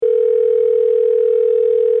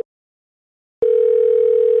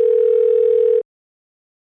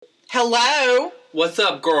Hello? What's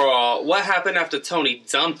up, girl? What happened after Tony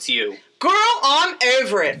dumped you? Girl, I'm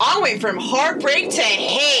over it. I went from heartbreak to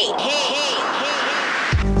hate.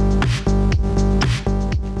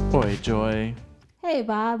 Oi, Joy. Hey,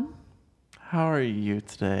 Bob. How are you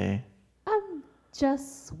today? I'm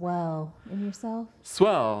just swell. And yourself?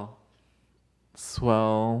 Swell.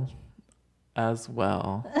 Swell as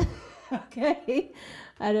well. Okay.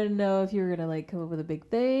 I didn't know if you were gonna come up with a big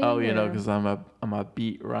thing. Oh, you know, because I'm a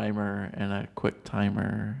beat rhymer and a quick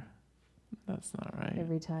timer. That's not right.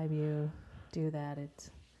 Every time you do that,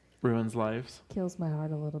 it Ruins lives. kills my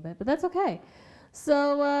heart a little bit, but that's okay.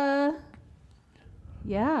 So,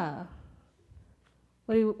 yeah.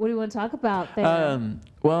 What do you want to talk about there?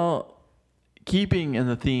 Well, keeping in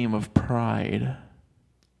the theme of pride,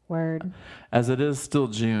 Word. as it is still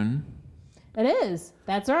June. It is.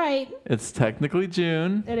 That's right. It's technically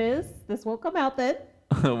June. It is. This won't come out then.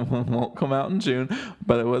 Won't come out in June,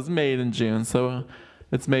 but it was made in June, so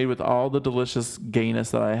it's made with all the delicious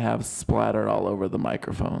gayness that I have splattered all over the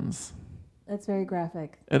microphones. That's very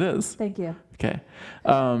graphic. It is. Thank you. Okay.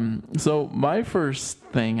 So my first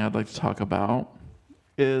thing I'd like to talk about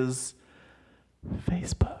is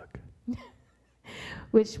Facebook.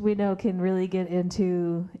 Which we know can really get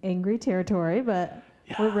into angry territory, but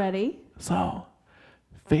we're ready. So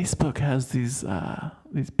Facebook has these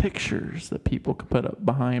pictures that people can put up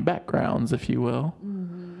behind backgrounds, if you will,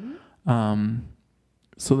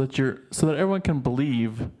 so that everyone can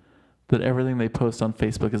believe that everything they post on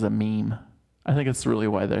Facebook is a meme. I think it's really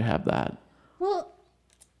why they have that. Well,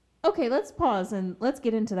 okay, let's pause and let's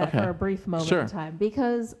get into that for a brief moment of time.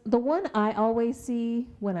 Because the one I always see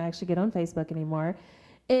when I actually get on Facebook anymore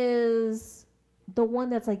is the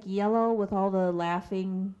one that's like yellow with all the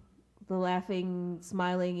laughing,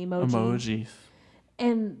 smiling emojis.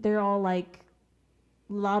 And they're all like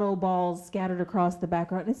lotto balls scattered across the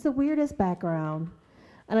background. It's the weirdest background.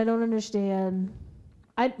 And I don't understand.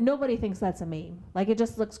 Nobody thinks that's a meme. Like, it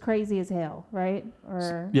just looks crazy as hell, right?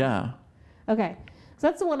 Yeah. Okay. So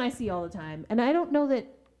that's the one I see all the time. And I don't know that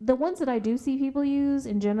the ones that I do see people use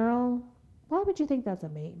in general, why would you think that's a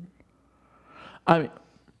meme? I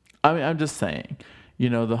mean, I'm just saying,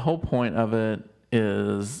 the whole point of it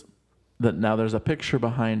is that now there's a picture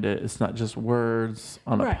behind it. It's not just words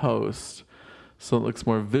on a post. So it looks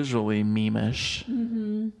more visually meme-ish.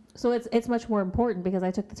 Mm-hmm. So it's much more important because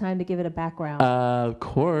I took the time to give it a background. Of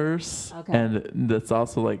course. Okay. And that's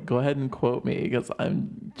also go ahead and quote me because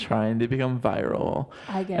I'm trying to become viral.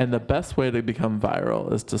 I get And the best way to become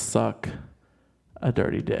viral is to suck a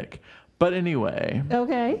dirty dick. But anyway.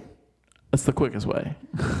 Okay. That's the quickest way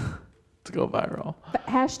to go viral.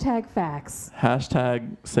 Hashtag facts.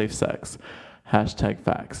 Hashtag safe sex. Hashtag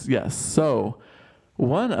facts. Yes. So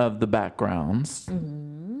one of the backgrounds,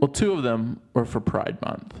 well, two of them were for Pride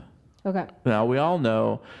Month. Okay. Now, we all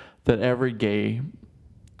know that every gay,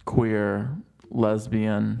 queer,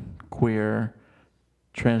 lesbian, queer,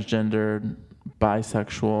 transgendered,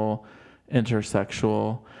 bisexual,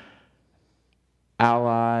 intersexual,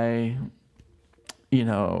 ally,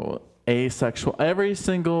 asexual, every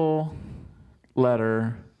single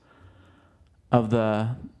letter of the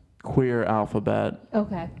queer alphabet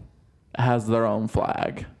has their own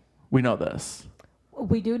flag. We know this.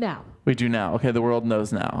 We do now. We do now. Okay, the world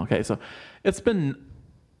knows now. Okay, so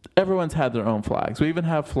everyone's had their own flags. We even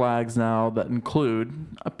have flags now that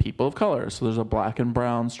include a people of color. So there's a black and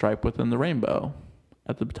brown stripe within the rainbow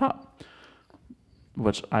at the top,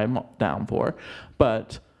 which I'm down for.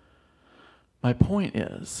 But my point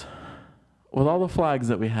is, with all the flags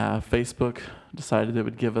that we have, Facebook decided it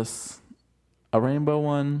would give us a rainbow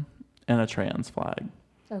one and a trans flag.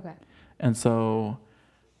 Okay. And so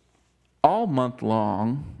all month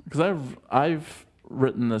long, because I've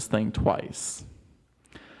written this thing twice.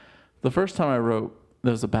 The first time I wrote,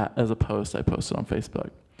 as a post I posted on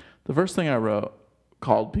Facebook. The first thing I wrote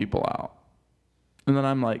called people out. And then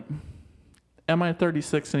I'm like, am I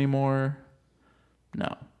 36 anymore?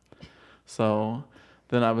 No. So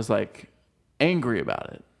then I was angry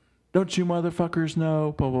about it. Don't you motherfuckers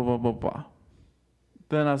know? Blah, blah, blah, blah, blah.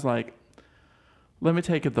 Then I was like, let me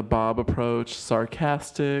take it the Bob approach.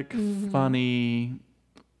 Sarcastic, funny,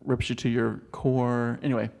 rips you to your core.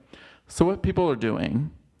 Anyway, so what people are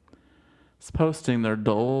doing is posting their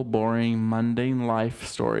dull, boring, mundane life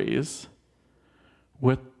stories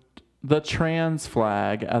with the trans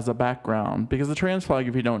flag as a background. Because the trans flag,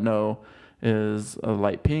 if you don't know, is a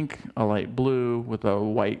light pink, a light blue with a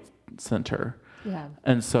white center. Yeah.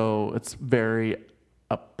 And so it's very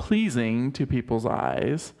pleasing to people's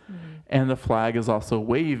eyes. And the flag is also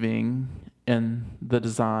waving in the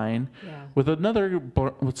design with another,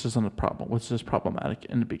 which is problematic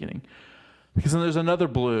in the beginning. Because then there's another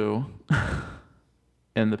blue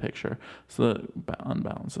in the picture. So it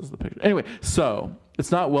unbalances the picture. Anyway, so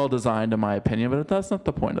it's not well designed in my opinion, but that's not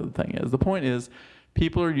the point of the thing. The point is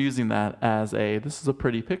people are using that as this is a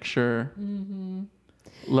pretty picture. Mm-hmm.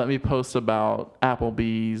 Let me post about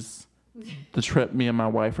Applebee's, the trip me and my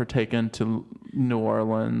wife are taking to New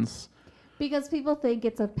Orleans. Because people think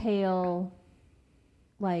it's a pale,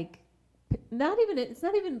 it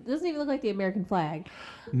doesn't even look like the American flag.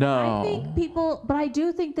 No. I think but I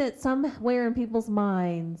do think that somewhere in people's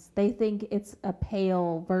minds, they think it's a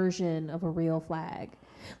pale version of a real flag.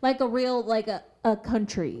 Like a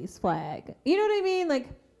country's flag. You know what I mean? Like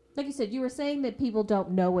you said, you were saying that people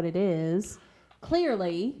don't know what it is.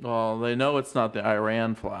 Clearly. Well, they know it's not the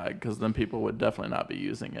Iran flag, because then people would definitely not be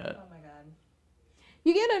using it. Oh my God.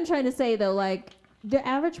 You get what I'm trying to say, though. Like, the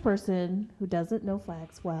average person who doesn't know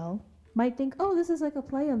flags well might think, oh, this is like a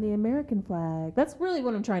play on the American flag. That's really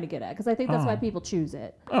what I'm trying to get at, because I think that's why people choose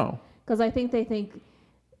it. Oh. Because I think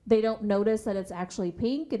they don't notice that it's actually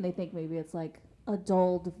pink, and they think maybe it's like a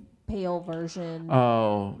dulled, pale version.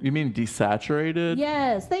 Oh, you mean desaturated?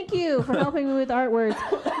 Yes. Thank you for helping me with art words.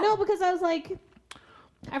 No, because I was like,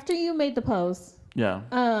 after you made the post. Yeah.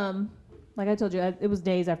 Like I told you, it was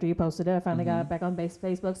days after you posted it. I finally got it back on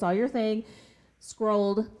Facebook, saw your thing,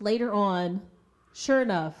 scrolled later on. Sure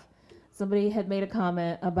enough, somebody had made a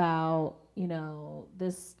comment about,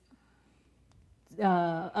 this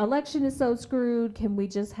election is so screwed. Can we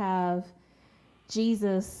just have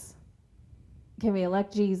Jesus? Can we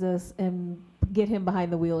elect Jesus and get him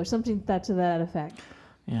behind the wheel or something to that effect?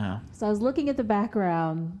 Yeah. So I was looking at the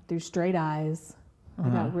background through straight eyes. I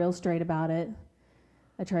got real straight about it.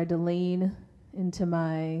 I tried to lean into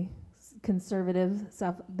my conservative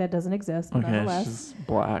self that doesn't exist. Okay, nonetheless. she's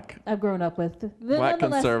black. I've grown up with black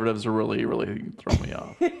conservatives really, really throw me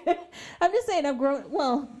off. I'm just saying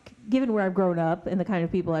given where I've grown up and the kind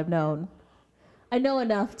of people I've known, I know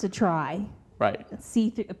enough to try. Right. See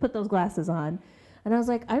through, put those glasses on. And I was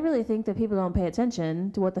like, I really think that people don't pay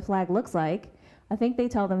attention to what the flag looks like. I think they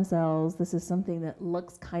tell themselves this is something that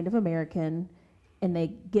looks kind of American, and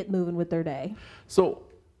they get moving with their day. So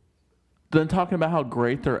then talking about how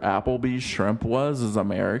great their Applebee's shrimp was is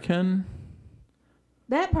American?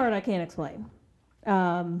 That part I can't explain.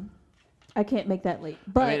 I can't make that leap.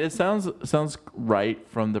 But I mean, it sounds right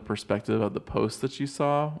from the perspective of the post that you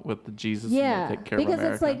saw with the Jesus and Take Care of America.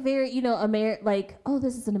 Because it's like very, oh,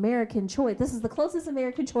 this is an American choice. This is the closest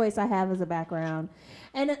American choice I have as a background.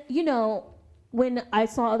 And, when I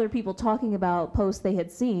saw other people talking about posts they had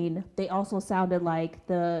seen, they also sounded like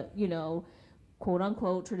the, quote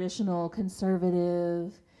unquote traditional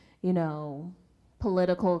conservative,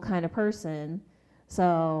 political kind of person.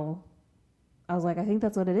 So I was like, I think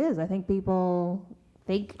that's what it is. I think people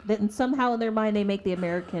think that somehow in their mind they make the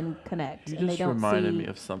American connect. You and just they don't reminded me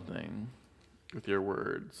of something with your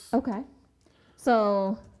words. Okay.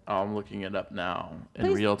 So I'm looking it up now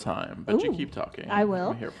in real time, but you keep talking. I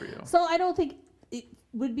will. I'm here for you. So I don't think it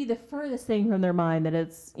would be the furthest thing from their mind that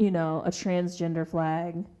it's, a transgender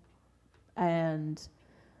flag. And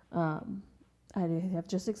I have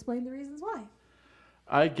just explained the reasons why.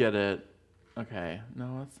 I get it. Okay.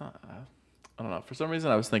 No, it's not. I don't know. For some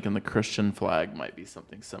reason, I was thinking the Christian flag might be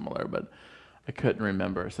something similar, but I couldn't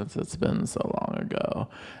remember since it's been so long ago.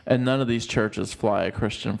 And none of these churches fly a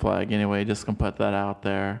Christian flag anyway. Just gonna put that out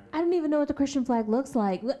there. I don't even know what the Christian flag looks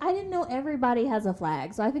like. I didn't know everybody has a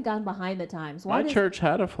flag, so I think I'm behind the times. My church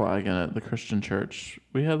had a flag in it, the Christian church.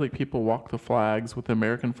 We had people walk the flags with the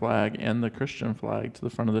American flag and the Christian flag to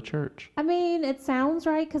the front of the church. I mean, it sounds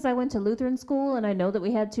right because I went to Lutheran school and I know that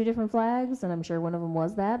we had two different flags, and I'm sure one of them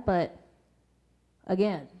was that, but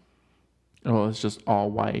again. Oh, it's just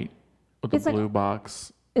all white. With a blue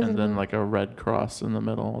box, and then a red cross in the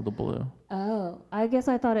middle of the blue. Oh, I guess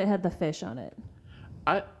I thought it had the fish on it.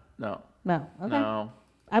 No. No, okay. No.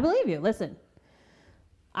 I believe you. Listen,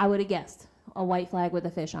 I would have guessed a white flag with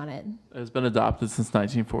a fish on it. It's been adopted since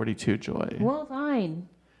 1942, Joy. Well, fine.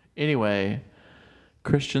 Anyway,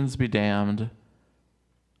 Christians be damned.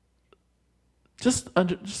 Just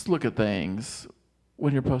look at things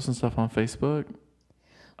when you're posting stuff on Facebook.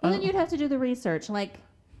 Well, then you'd have to do the research.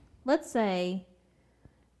 Let's say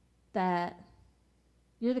that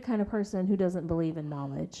you're the kind of person who doesn't believe in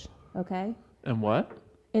knowledge, okay? And what?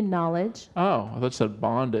 In knowledge. Oh, I thought you said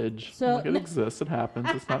bondage. So it exists. It happens.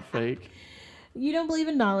 It's not fake. You don't believe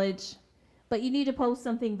in knowledge, but you need to post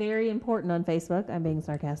something very important on Facebook. I'm being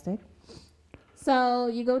sarcastic. So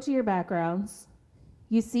you go to your backgrounds.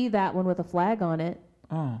 You see that one with a flag on it.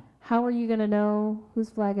 Oh. How are you going to know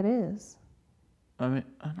whose flag it is? I mean,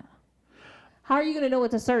 I don't. How are you going to know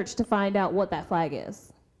what to search to find out what that flag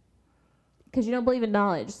is? Because you don't believe in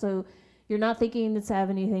knowledge, so you're not thinking it's have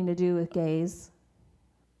anything to do with gays.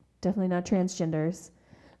 Definitely not transgenders.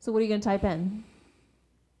 So what are you going to type in?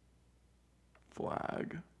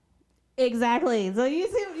 Flag. Exactly. So you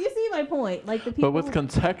see my point. Like the people.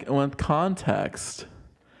 But with context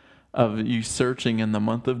of you searching in the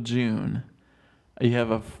month of June,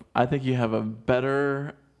 I think you have a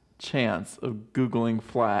better chance of Googling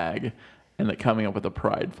flag and it coming up with a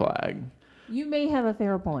pride flag. You may have a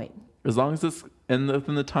fair point. As long as it's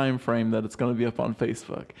within the time frame that it's going to be up on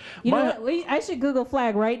Facebook. You know what? I should Google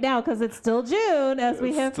flag right now because it's still June, as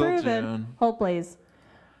we have proven. June. Hold, please.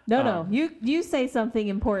 No. You say something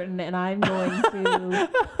important, and I'm going to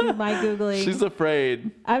do my Googling. She's afraid.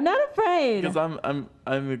 I'm not afraid. Because I'm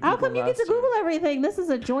a How come you get to Google everything? This is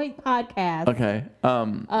a joint podcast. Okay.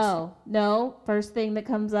 Oh, no. First thing that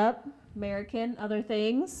comes up, American, other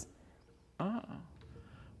things. Oh.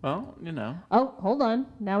 Well, Oh, hold on.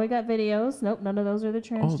 Now we got videos. Nope, none of those are the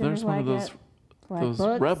transgender there's one of those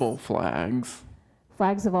rebel flags.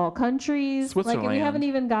 Flags of all countries. Switzerland. Like, we haven't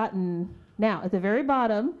even gotten... Now, at the very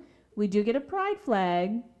bottom, we do get a pride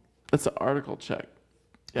flag. That's an article check.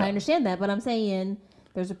 Yeah. I understand that, but I'm saying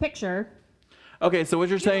there's a picture. Okay, so what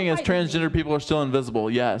you're saying is transgender people are still invisible.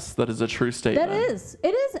 Yes, that is a true statement. That is.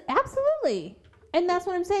 It is, absolutely. And that's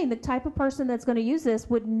what I'm saying. The type of person that's going to use this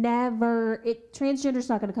would never... Transgender's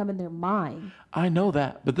not going to come in their mind. I know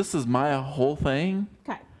that, but this is my whole thing.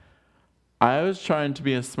 Okay. I was trying to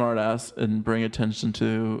be a smartass and bring attention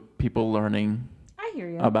to people learning... I hear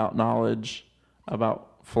you. About knowledge,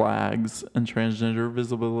 about flags and transgender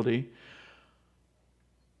visibility.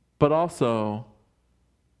 But also,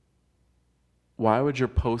 why would your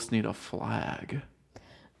post need a flag?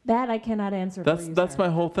 That I cannot answer for you, That's sir. my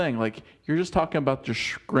whole thing. Like, you're just talking about your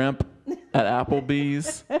shrimp at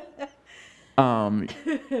Applebee's.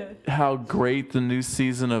 How great the new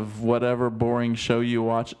season of whatever boring show you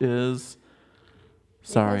watch is.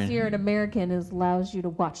 Sorry. Unless you're an American, it allows you to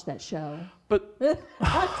watch that show. But I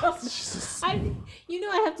have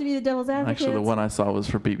to be the devil's advocate. Actually, the one I saw was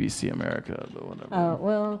for BBC America, but whatever. Oh,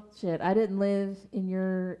 well, shit. I didn't live in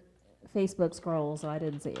your Facebook scroll, so I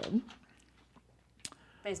didn't see it.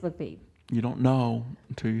 Facebook feed. You don't know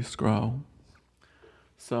until you scroll.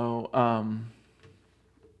 So,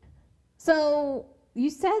 So, you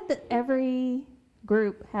said that every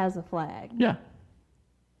group has a flag. Yeah.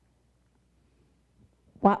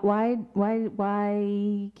 Why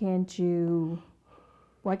can't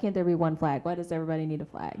there be one flag? Why does everybody need a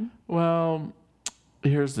flag? Well,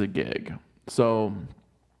 here's the gig. So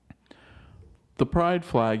the pride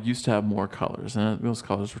flag used to have more colors, and those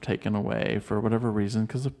colors were taken away for whatever reason,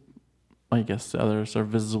 because I guess the others are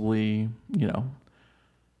visibly,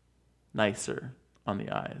 nicer on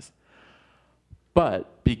the eyes.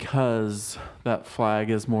 But because that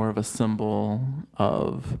flag is more of a symbol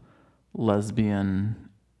of lesbian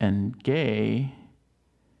and gay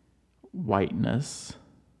whiteness,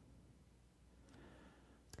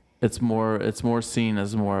 it's more seen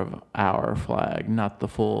as more of our flag, not the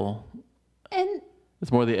full. And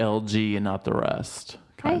it's more the LG and not the rest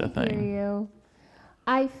kind of thing. I hear you.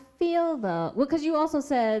 I feel though, because you also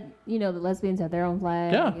said the lesbians have their own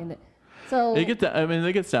flag. Yeah. And so it gets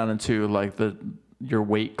down into like your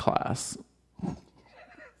weight class.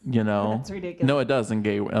 That's ridiculous. No, it does in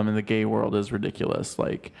gay. The gay world is ridiculous.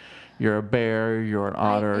 Like, you're a bear, you're an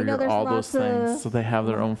otter, you're all those things. So they have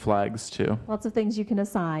their own flags too. Lots of things you can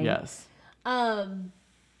assign. Yes. Well,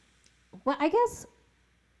 I guess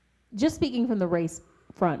just speaking from the race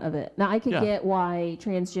front of it. Now, I could get why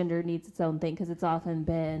transgender needs its own thing because it's often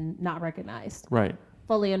been not recognized. Right.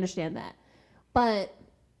 Fully understand that. But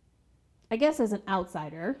I guess as an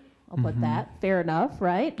outsider, I'll put that. Fair enough,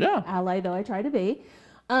 right? Yeah. Ally though I try to be.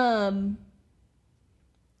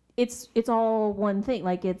 It's all one thing.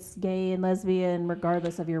 Like, it's gay and lesbian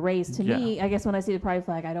regardless of your race. To me, I guess when I see the pride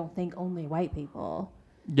flag, I don't think only white people.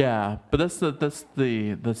 Yeah, but that's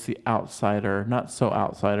the outsider, not so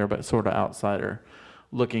outsider, but sort of outsider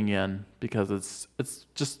looking in, because it's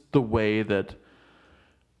just the way that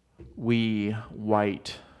we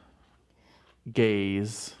white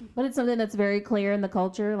gays. But it's something that's very clear in the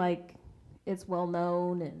culture, like it's well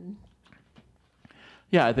known and.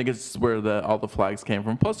 Yeah, I think it's where all the flags came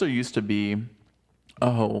from. Plus, there used to be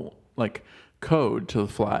a whole code to the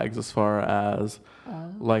flags as far as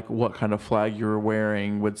what kind of flag you were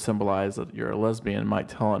wearing would symbolize that you're a lesbian. It might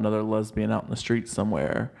tell another lesbian out in the street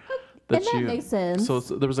somewhere. That makes sense. So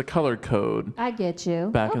there was a color code. I get you.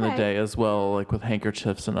 Back in the day as well, like with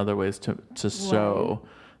handkerchiefs and other ways to show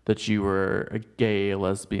that you were a gay,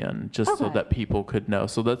 lesbian, just so Okay. that people could know.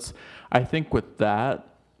 So that's, I think with that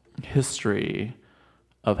history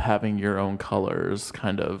of having your own colors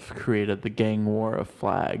kind of created the gang war of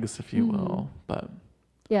flags, if you will. But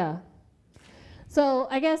Yeah. So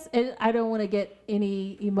I guess I don't want to get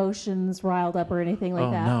any emotions riled up or anything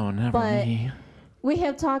like that. Oh, no, never but me. We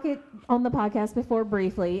have talked on the podcast before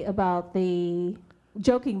briefly about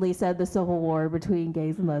jokingly said the civil war between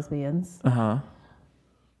gays and lesbians. Uh-huh.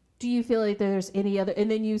 Do you feel like there's any other,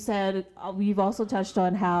 and then you said, you've also touched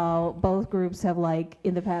on how both groups have like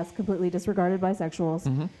in the past completely disregarded bisexuals.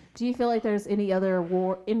 Mm-hmm. Do you feel like there's any other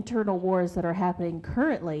internal wars that are happening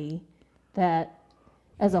currently that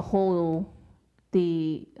as a whole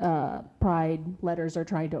the pride letters are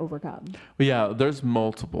trying to overcome? Well, yeah, there's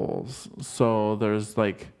multiples. So there's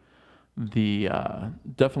like the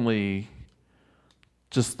definitely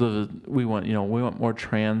just we want more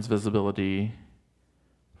trans visibility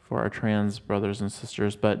for our trans brothers and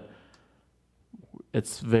sisters, but it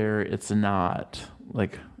seems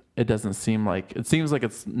like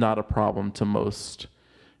it's not a problem to most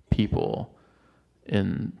people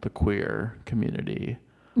in the queer community.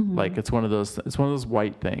 Mm-hmm. Like it's one of those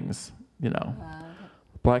white things,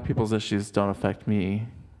 Black people's issues don't affect me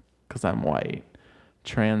because I'm white.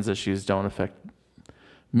 Trans issues don't affect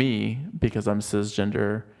me because I'm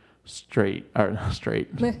cisgender, straight,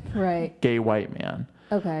 right, gay white man.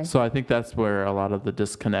 Okay. So I think that's where a lot of the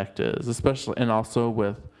disconnect is, especially, and also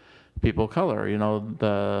with people of color.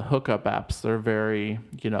 The hookup apps, they're very,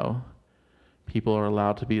 people are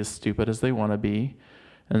allowed to be as stupid as they want to be.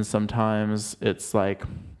 And sometimes it's like,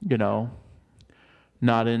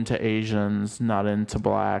 not into Asians, not into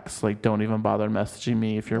blacks, like don't even bother messaging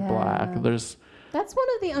me if you're black. That's one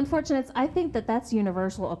of the unfortunates. I think that's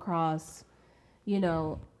universal across,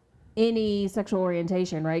 any sexual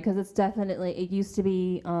orientation, right? Because it used to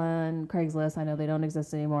be on Craigslist. I know they don't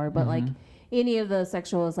exist anymore, but like any of the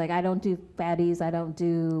sexuals, like I don't do fatties, I don't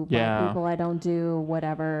do black people, I don't do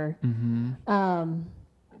whatever.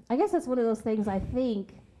 I guess that's one of those things. I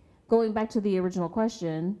think going back to the original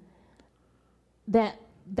question, that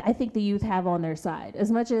I think the youth have on their side.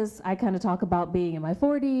 As much as I kind of talk about being in my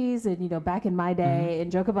 40s and back in my day and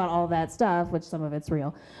joke about all that stuff, which some of it's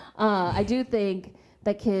real, I do think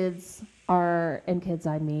that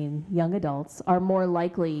I mean young adults, are more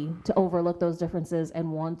likely to overlook those differences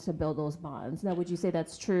and want to build those bonds. Now, would you say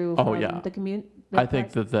that's true from the community? I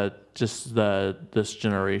think this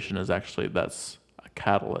generation is actually, that's a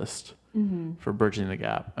catalyst for bridging the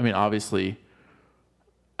gap. I mean, obviously,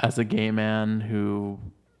 as a gay man who,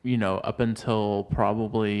 up until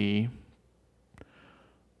probably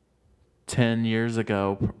 10 years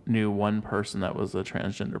ago, knew one person that was a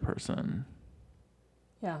transgender person.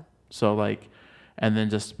 Yeah. So and then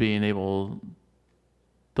just being able,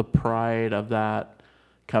 the pride of that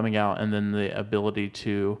coming out, and then the ability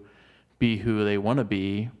to be who they want to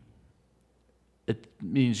be, it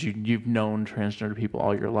means you've known transgender people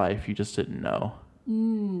all your life. You just didn't know.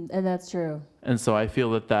 And that's true. And so I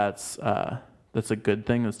feel that's a good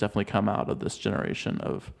thing that's definitely come out of this generation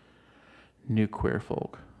of new queer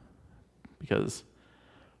folk. Because,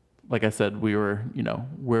 like I said, we were,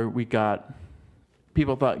 where we got,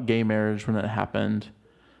 people thought gay marriage when it happened,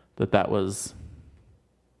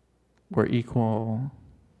 we're equal.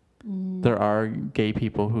 There are gay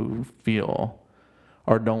people who feel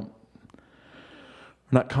or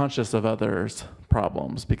not conscious of others'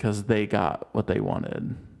 problems because they got what they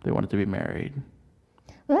wanted. They wanted to be married.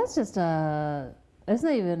 Well, that's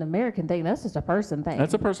not even an American thing. That's just a person thing.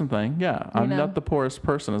 That's a person thing, yeah. I'm not the poorest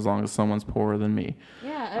person as long as someone's poorer than me.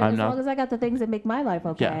 Yeah, as long as I got the things that make my life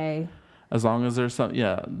okay. Yeah. As long as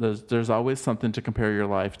there's always something to compare your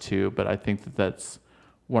life to, but I think that's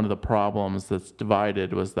one of the problems that's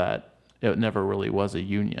divided, was that it never really was a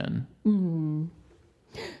union.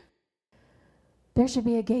 There should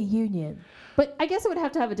be a gay union. But I guess it would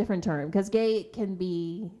have to have a different term, because gay can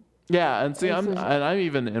be... Yeah, and see, I'm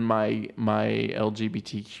even in my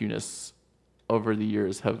LGBTQ-ness over the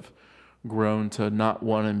years have grown to not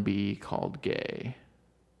want to be called gay.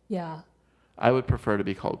 Yeah. I would prefer to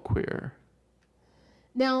be called queer.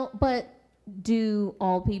 Now, but do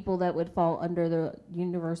all people that would fall under the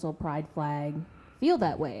universal pride flag feel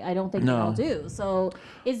that way? I don't think they all do. So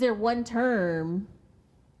is there one term,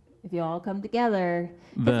 if you all come together?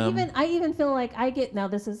 I even feel like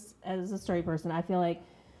this is, as a straight person, I feel like,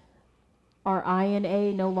 are I and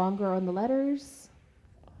A no longer on the letters?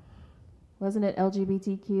 Wasn't it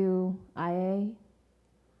LGBTQIA?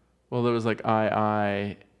 Well, there was like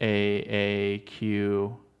II, AA,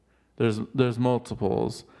 Q. There's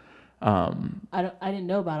multiples. I didn't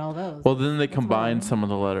know about all those. Well, then they combined some of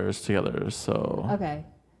the letters together. So okay,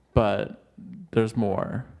 but there's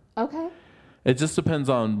more. Okay. It just depends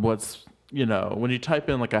on what's, when you type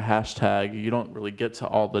in like a hashtag, you don't really get to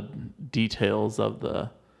all the details of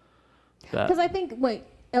that. Because I think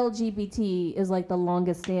LGBT is like the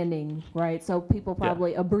longest standing, right? So people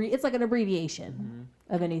probably it's like an abbreviation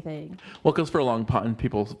of anything. Well, because for a long time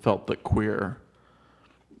people felt that queer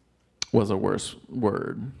was a worse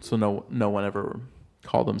word, so no one ever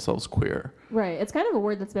called themselves queer. Right. It's kind of a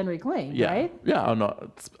word that's been reclaimed, right? Yeah. Oh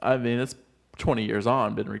no. It's 20 years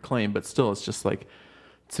on, been reclaimed, but still, it's just like,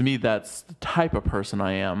 to me, that's the type of person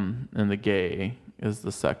I am, and the gay is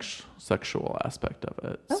the sexual aspect of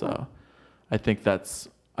it. Okay. So I think that's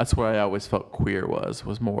what I always felt queer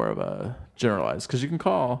was more of a generalized, because you can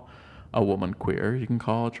call a woman queer, you can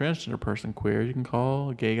call a transgender person queer, you can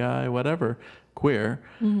call a gay guy, whatever, queer.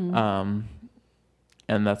 Mm-hmm.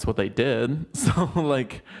 And that's what they did. So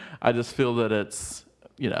like, I just feel that it's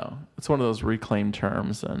one of those reclaimed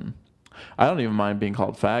terms, and I don't even mind being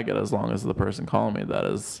called faggot as long as the person calling me that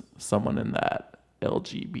is someone in that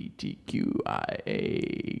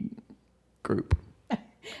LGBTQIA group.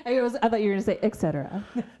 I thought you were going to say et cetera.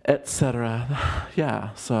 Et cetera.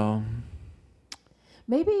 Yeah. So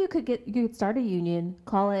maybe you could start a union,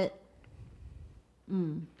 call it.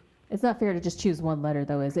 It's not fair to just choose one letter,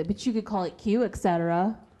 though, is it? But you could call it Q, et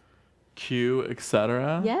cetera. Q, et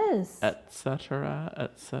cetera? Yes. Et cetera,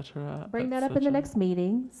 et cetera. Bring that up in the next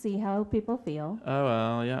meeting. See how people feel. Oh,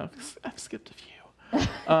 well, yeah. I've skipped a few.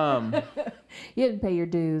 You didn't pay your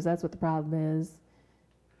dues. That's what the problem is.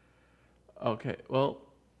 Okay. Well,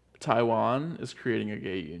 Taiwan is creating a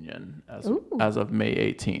gay union as of May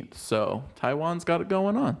 18th. So Taiwan's got it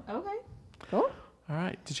going on. Okay. Cool. All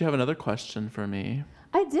right. Did you have another question for me?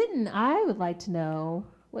 I didn't. I would like to know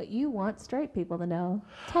what you want straight people to know.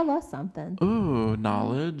 Tell us something. Ooh,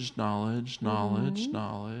 knowledge. Let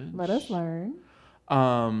us learn.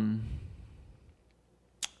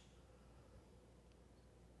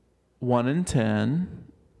 1 in 10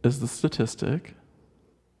 is the statistic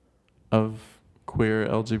of queer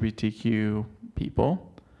LGBTQ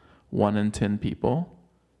people. 1 in 10 people.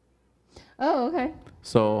 Oh, okay.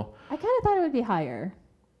 So I kind of thought it would be higher.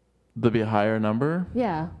 There'd be a higher number?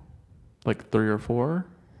 Yeah. Like 3 or 4?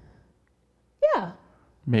 Yeah.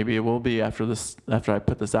 Maybe it will be after I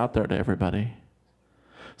put this out there to everybody.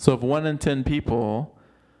 So if 1 in 10 people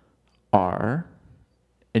are,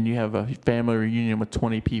 and you have a family reunion with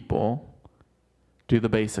 20 people, do the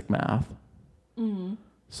basic math. Mm-hmm.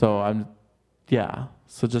 So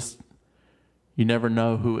so just, you never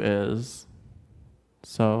know who is.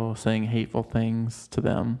 So saying hateful things to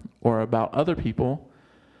them or about other people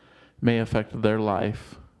may affect their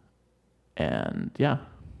life. And I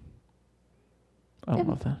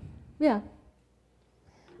love that. Yeah.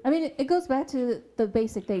 I mean, it goes back to the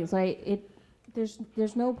basic things, right?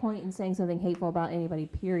 There's no point in saying something hateful about anybody,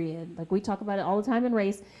 period. Like, we talk about it all the time in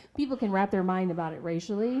race. People can wrap their mind about it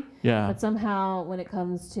racially. Yeah. But somehow when it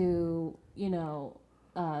comes to,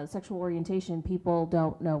 sexual orientation, people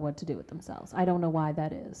don't know what to do with themselves. I don't know why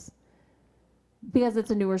that is. Because it's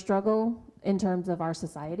a newer struggle in terms of our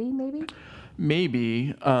society, maybe?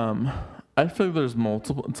 Maybe. I feel like there's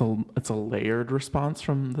multiple. It's a layered response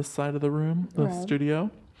from this side of the room, the studio.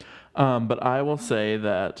 But I will say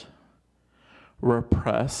that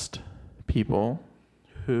repressed people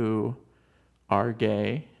who are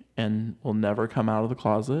gay and will never come out of the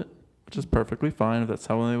closet, which is perfectly fine if that's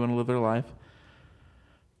how they want to live their life,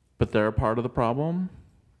 but they're a part of the problem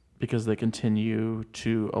because they continue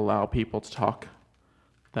to allow people to talk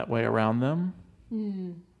that way around them.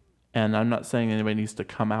 Mm. And I'm not saying anybody needs to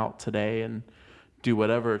come out today and do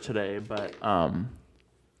whatever today, but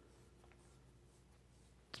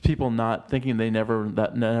people not thinking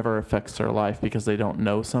that never affects their life because they don't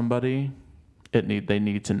know somebody. They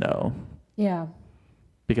need to know. Yeah.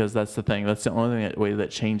 Because that's the thing. That's the only way that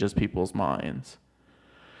changes people's minds.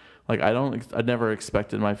 Like, I never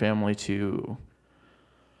expected my family to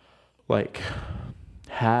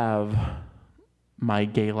have my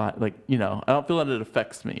gay life, I don't feel that it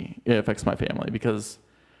affects me. It affects my family because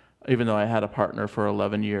even though I had a partner for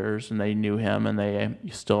 11 years and they knew him and they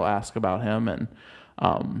still ask about him and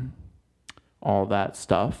all that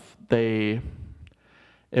stuff, it's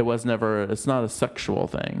not a sexual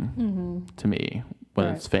thing to me when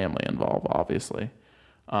it's family involved, obviously.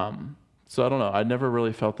 So I don't know. I never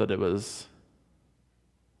really felt that it was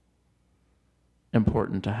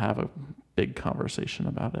important to have a big conversation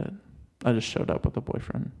about it. I just showed up with a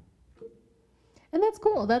boyfriend. And that's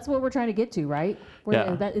cool. That's what we're trying to get to, right?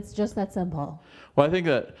 Yeah. It's just that simple. Well, I think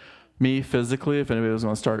that Me physically, if anybody was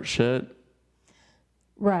going to start shit,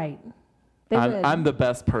 right. I'm the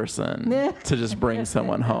best person to just bring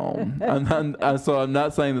someone home. So I'm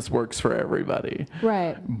not saying this works for everybody.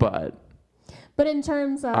 Right. But in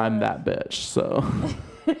terms of... I'm that bitch, so...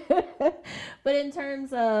 But in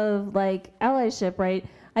terms of, like, allyship, right,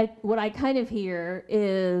 what I kind of hear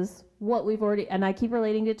is what we've already... And I keep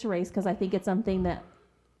relating it to race because I think it's something that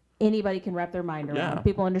anybody can wrap their mind around. Yeah.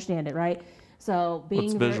 People understand it, right? So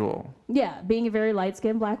being... visual. Being a very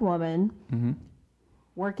light-skinned black woman... Mm-hmm.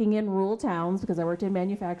 Working in rural towns, because I worked in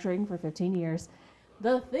manufacturing for 15 years,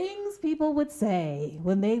 the things people would say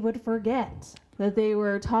when they would forget that they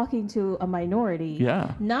were talking to a minority.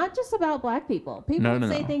 Yeah. Not just about black people. People would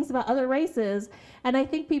say things about other races, and I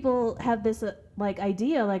think people have this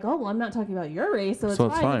idea like, oh, well, I'm not talking about your race, so it's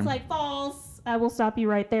fine. It's like, false. I will stop you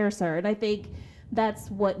right there, sir. And I think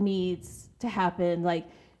that's what needs to happen. Like,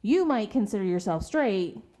 you might consider yourself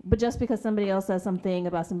straight, but just because somebody else says something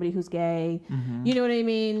about somebody who's gay, you know what I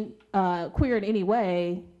mean, queer in any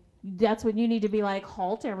way, that's when you need to be like,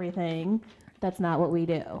 halt everything. That's not what we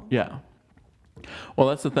do. Yeah. Well,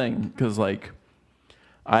 that's the thing, because, like,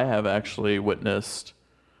 I have actually witnessed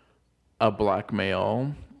a black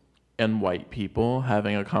male and white people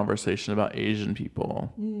having a conversation about Asian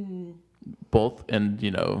people, both in,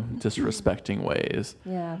 disrespecting ways.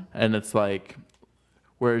 Yeah. And it's like...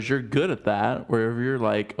 Whereas you're good at that, wherever you're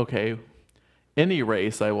like, okay, any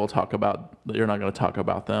race I will talk about, you're not going to talk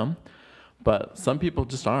about them. But some people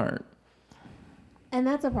just aren't. And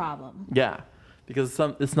that's a problem. Yeah. Because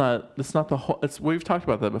it's not the whole, we've talked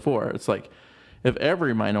about that before. It's like, if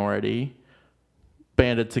every minority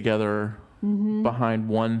banded together behind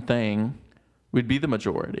one thing, we'd be the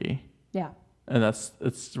majority. Yeah. And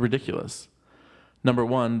it's ridiculous. Number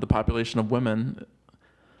one, the population of women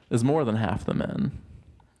is more than half the men.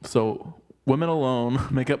 So women alone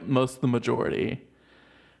make up most of the majority.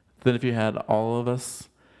 Then if you had all of us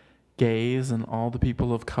gays and all the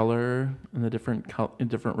people of color and the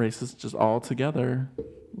different races just all together,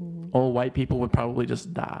 old white people would probably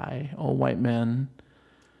just die. Old white men,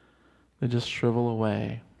 they just shrivel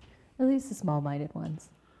away. At least the small-minded ones.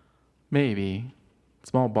 Maybe.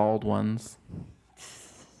 Small bald ones.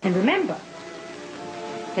 And remember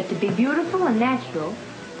that to be beautiful and natural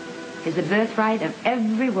is the birthright of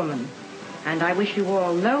every woman. And I wish you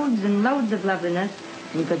all loads and loads of loveliness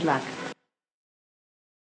and good luck.